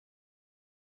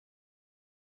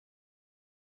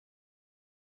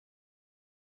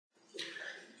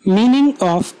Meaning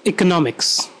of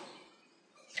economics.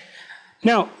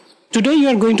 Now, today you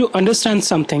are going to understand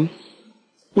something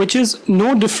which is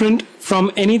no different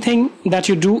from anything that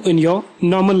you do in your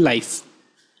normal life.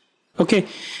 Okay,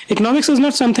 economics is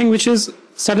not something which is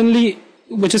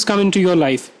come into your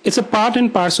life. It's a part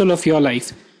and parcel of your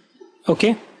life.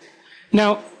 Okay,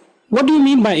 now what do you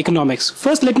mean by economics?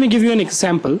 First, let me give you an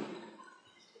example.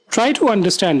 Try to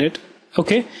understand it.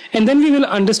 Okay, and then we will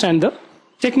understand the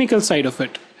technical side of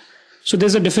it. So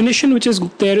there's a definition which is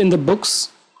there in the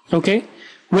books, okay,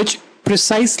 which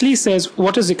precisely says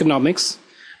what is economics.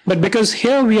 But because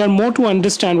here we are more to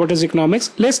understand what is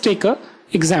economics, let's take an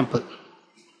example.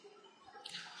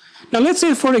 Now let's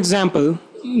say, for example,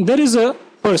 there is a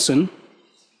person,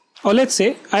 or let's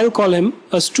say I'll call him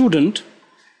a student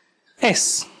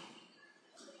S.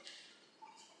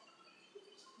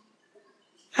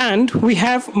 And we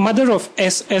have mother of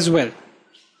S as well.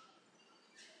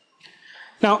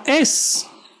 Now S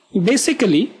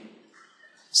basically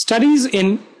studies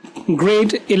in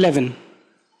grade 11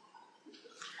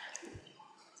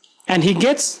 and he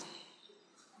gets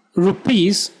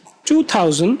rupees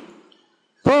 2000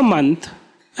 per month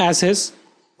as his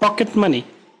pocket money.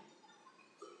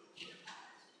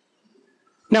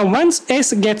 Now once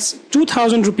S gets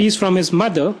 2000 rupees from his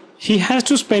mother, he has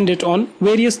to spend it on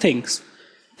various things.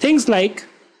 Things like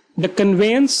the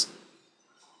conveyance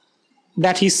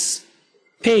that he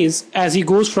pays as he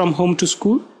goes from home to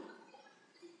school.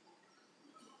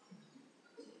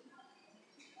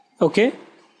 Okay.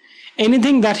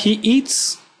 Anything that he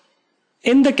eats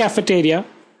in the cafeteria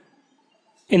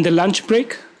in the lunch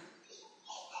break.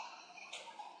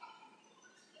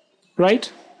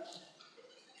 Right?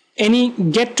 Any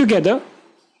get together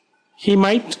he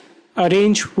might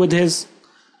arrange with his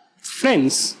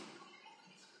friends.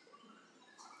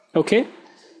 Okay.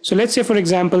 So let's say, for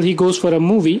example, he goes for a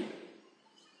movie.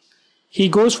 He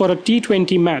goes for a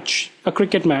T20 match, a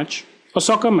cricket match, or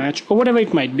soccer match, or whatever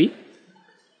it might be,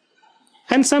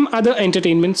 and some other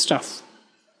entertainment stuff.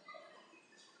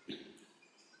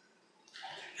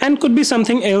 And could be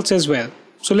something else as well.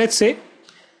 So let's say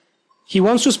he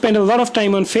wants to spend a lot of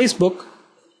time on Facebook,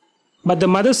 but the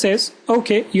mother says,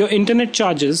 okay, your internet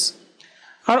charges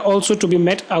are also to be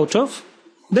met out of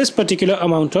this particular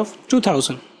amount of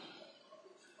 2000.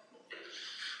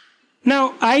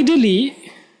 Now, ideally,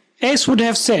 S would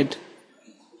have said,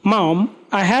 Mom,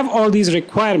 I have all these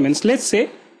requirements. Let's say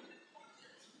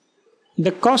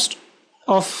the cost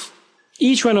of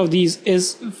each one of these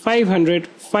is 500,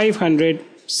 500,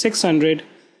 600,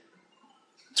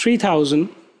 3000,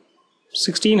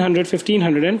 1600,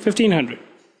 1500 and 1500.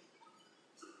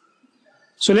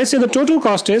 So let's say the total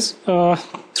cost is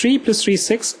 3 plus 3,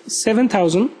 6,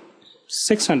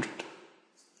 7600.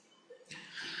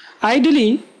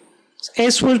 Ideally,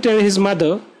 S will tell his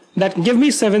mother that give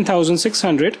me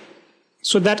 7600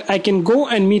 so that I can go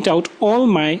and meet out all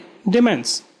my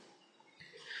demands.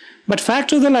 But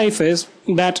fact of the life is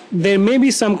that there may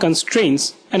be some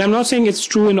constraints, and I'm not saying it's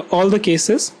true in all the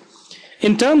cases,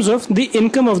 in terms of the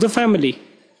income of the family.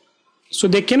 So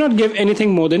they cannot give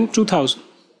anything more than 2000.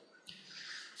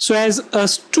 So as a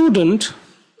student,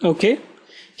 okay,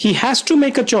 he has to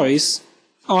make a choice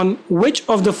on which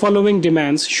of the following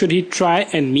demands should he try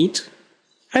and meet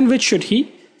and which should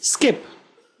he skip.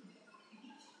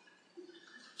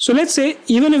 So let's say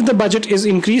even if the budget is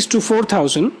increased to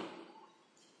 4000,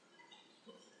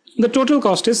 the total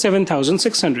cost is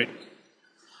 7600.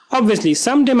 Obviously,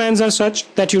 some demands are such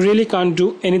that you really can't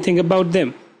do anything about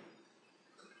them.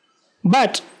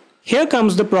 But here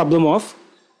comes the problem of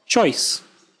choice.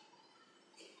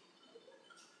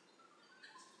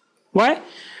 Why?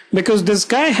 Because this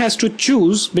guy has to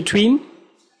choose between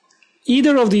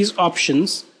either of these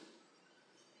options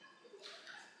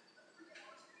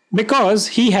because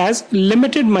he has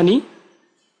limited money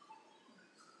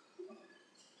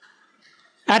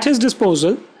at his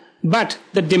disposal, but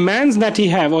the demands that he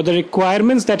have, or the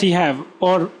requirements that he have,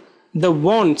 or the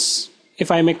wants,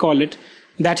 if I may call it,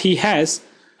 that he has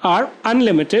are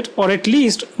unlimited, or at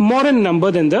least more in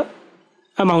number than the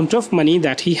amount of money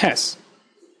that he has.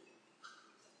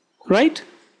 Right?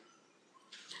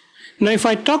 Now if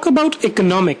I talk about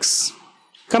economics,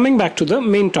 coming back to the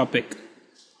main topic,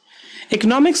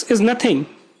 economics is nothing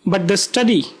but the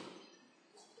study,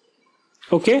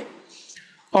 okay,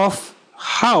 of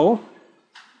how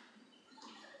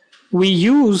we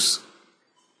use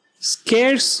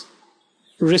scarce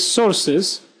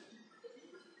resources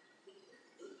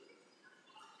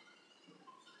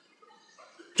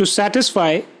to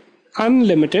satisfy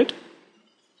unlimited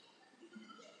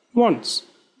wants.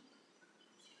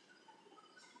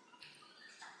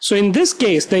 So in this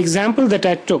case, the example that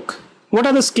I took, what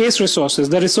are the scarce resources?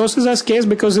 The resources are scarce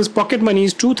because his pocket money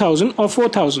is 2,000 or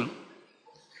 4,000.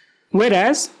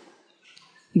 Whereas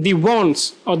the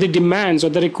wants or the demands or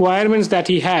the requirements that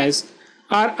he has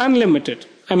are unlimited.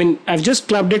 I mean, I've just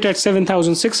clubbed it at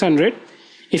 7,600.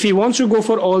 If he wants to go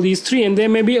for all these three, and there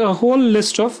may be a whole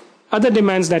list of other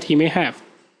demands that he may have.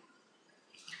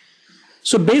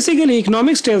 So basically,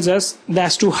 economics tells us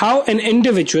as to how an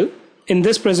individual, in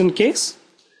this present case,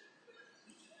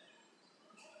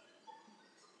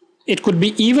 it could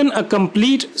be even a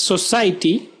complete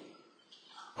society,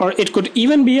 or it could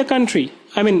even be a country.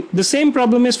 I mean, the same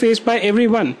problem is faced by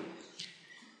everyone,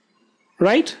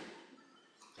 right?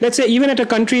 Let's say even at a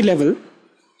country level,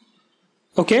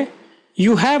 okay,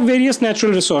 you have various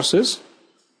natural resources,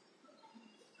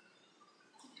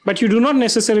 but you do not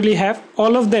necessarily have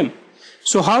all of them.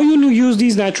 So how you use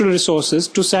these natural resources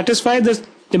to satisfy the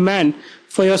demand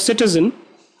for your citizen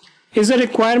is a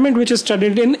requirement which is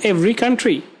studied in every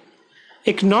country.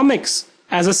 Economics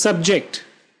as a subject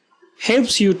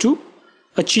helps you to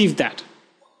achieve that,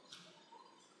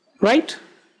 right?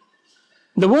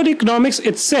 The word economics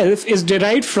itself is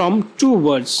derived from two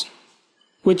words,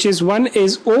 which is one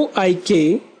is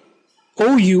OIK,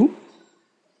 OU,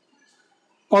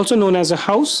 also known as a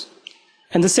house,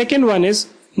 and the second one is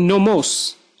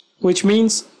nomos, which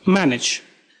means manage.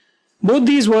 Both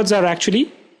these words are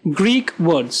actually Greek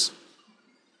words,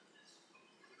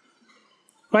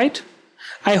 right?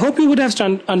 I hope you would have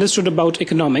understood about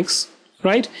economics,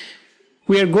 right?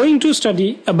 We are going to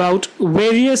study about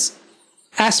various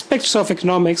aspects of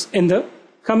economics in the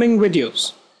coming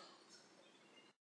videos.